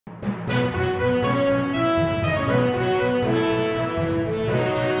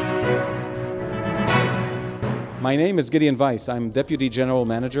My name is Gideon Weiss. I'm Deputy General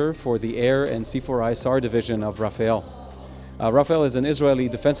Manager for the Air and C4ISR division of Rafael. Rafael is an Israeli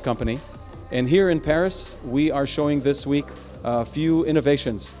defense company, and here in Paris we are showing this week a few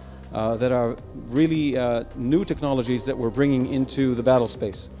innovations that are really new technologies that we're bringing into the battle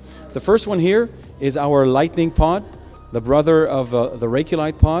space. The first one here is our Lightning pod, the brother of the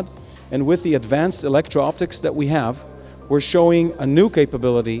Rakelite pod, and with the advanced electro-optics that we have, we're showing a new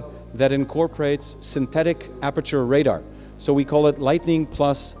capability that incorporates synthetic aperture radar. So we call it Lightning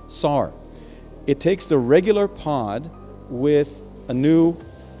plus SAR. It takes the regular pod with a new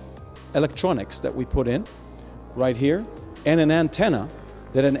electronics that we put in right here and an antenna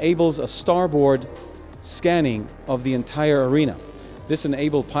that enables a starboard scanning of the entire arena. This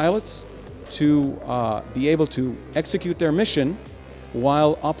enables pilots to be able to execute their mission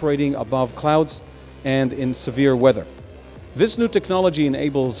while operating above clouds and in severe weather. This new technology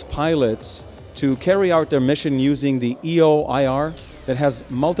enables pilots to carry out their mission using the EO/IR that has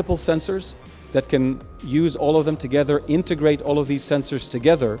multiple sensors that can use all of them together, integrate all of these sensors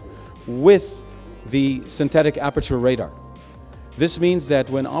together with the synthetic aperture radar. This means that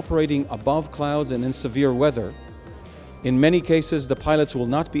when operating above clouds and in severe weather, in many cases the pilots will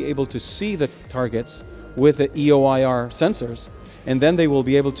not be able to see the targets with the EO/IR sensors, and then they will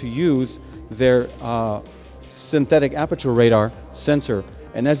be able to use their synthetic aperture radar sensor.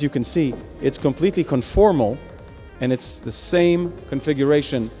 And as you can see, it's completely conformal and it's the same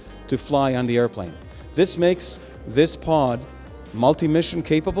configuration to fly on the airplane. This makes this pod multi-mission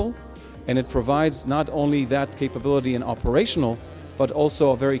capable, and it provides not only that capability in operational, but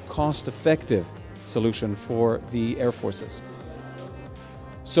also a very cost-effective solution for the air forces.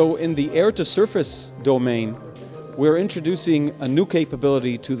 So in the air-to-surface domain, we're introducing a new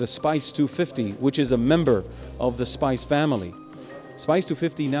capability to the SPICE 250, which is a member of the SPICE family. SPICE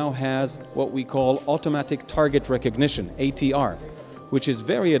 250 now has what we call automatic target recognition, ATR, which is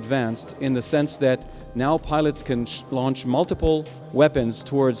very advanced in the sense that now pilots can launch multiple weapons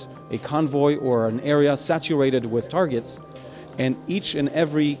towards a convoy or an area saturated with targets, and each and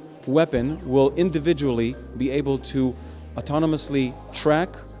every weapon will individually be able to autonomously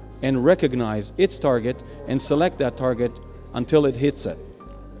track and recognize its target and select that target until it hits it.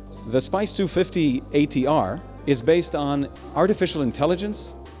 The SPICE 250 ATR is based on artificial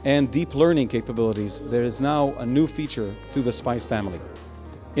intelligence and deep learning capabilities. There is now a new feature to the SPICE family.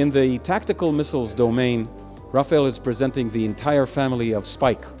 In the tactical missiles domain, Rafael is presenting the entire family of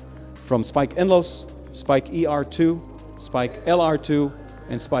Spike, from Spike NLOS, Spike ER2, Spike LR2,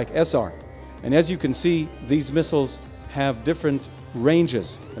 and Spike SR. And as you can see, these missiles have different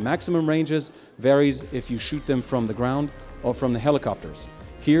ranges. The maximum ranges varies if you shoot them from the ground or from the helicopters.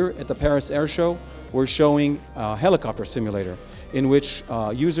 Here at the Paris Air Show, we're showing a helicopter simulator in which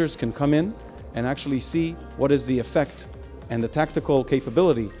users can come in and actually see what is the effect and the tactical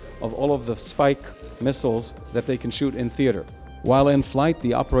capability of all of the Spike missiles that they can shoot in theater. While in flight,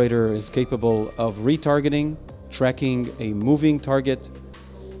 the operator is capable of retargeting, tracking a moving target,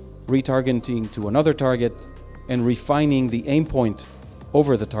 retargeting to another target, and refining the aim point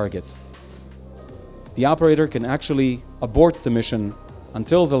over the target. The operator can actually abort the mission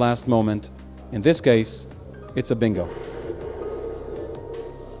until the last moment. In this case, it's a bingo.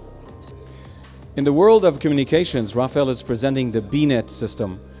 In the world of communications, Rafael is presenting the BNet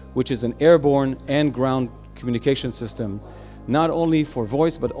system, which is an airborne and ground communication system, not only for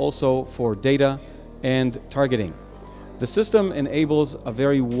voice but also for data and targeting. The system enables a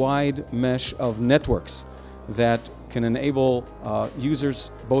very wide mesh of networks that can enable users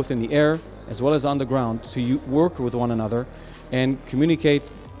both in the air as well as on the ground to work with one another and communicate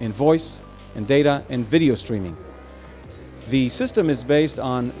in voice and data and video streaming. The system is based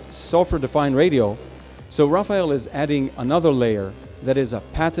on software-defined radio, so Rafael is adding another layer that is a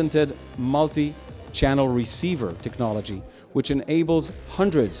patented multi-channel receiver technology, which enables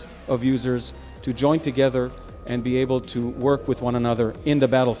hundreds of users to join together and be able to work with one another in the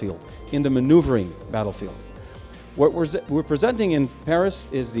battlefield, in the maneuvering battlefield. What we're presenting in Paris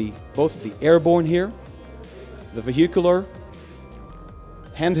is both the airborne here, the vehicular,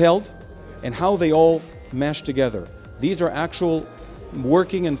 handheld, and how they all mesh together. These are actual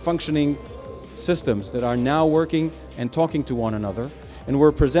working and functioning systems that are now working and talking to one another. And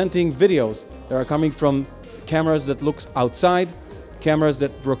we're presenting videos that are coming from cameras that look outside, cameras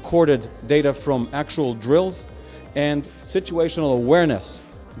that recorded data from actual drills, and situational awareness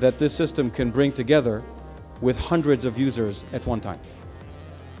that this system can bring together with hundreds of users at one time.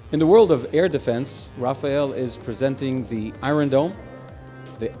 In the world of air defense, Rafael is presenting the Iron Dome,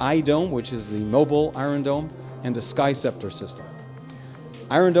 the iDome, which is the mobile Iron Dome, and the Sky Scepter system.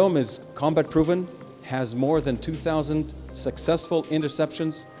 Iron Dome is combat proven, has more than 2,000 successful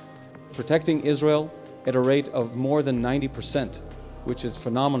interceptions, protecting Israel at a rate of more than 90%, which is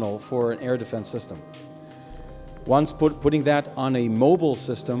phenomenal for an air defense system. Once putting that on a mobile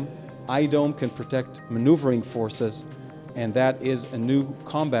system, iDome can protect maneuvering forces, and that is a new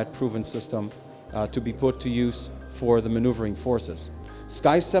combat-proven system to be put to use for the maneuvering forces.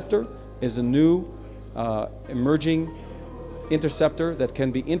 Skyceptor is a new emerging interceptor that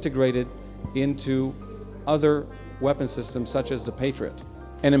can be integrated into other weapon systems such as the Patriot.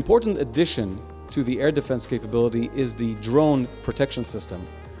 An important addition to the air defense capability is the drone protection system.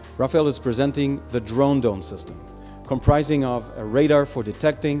 Rafael is presenting the Drone Dome system, comprising of a radar for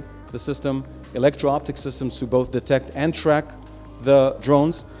detecting the system, electro-optic systems to both detect and track the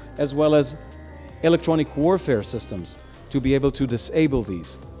drones, as well as electronic warfare systems to be able to disable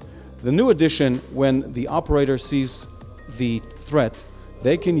these. The new addition, when the operator sees the threat,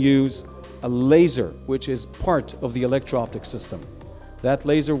 they can use a laser, which is part of the electro-optic system. That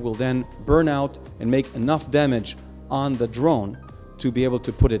laser will then burn out and make enough damage on the drone to be able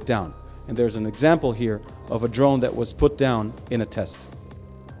to put it down. And there's an example here of a drone that was put down in a test.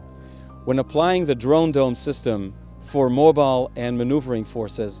 When applying the Drone Dome system for mobile and maneuvering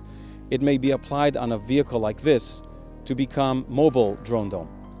forces, it may be applied on a vehicle like this to become mobile Drone Dome.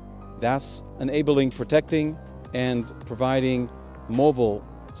 That's enabling protecting and providing mobile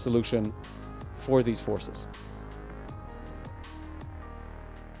solution for these forces.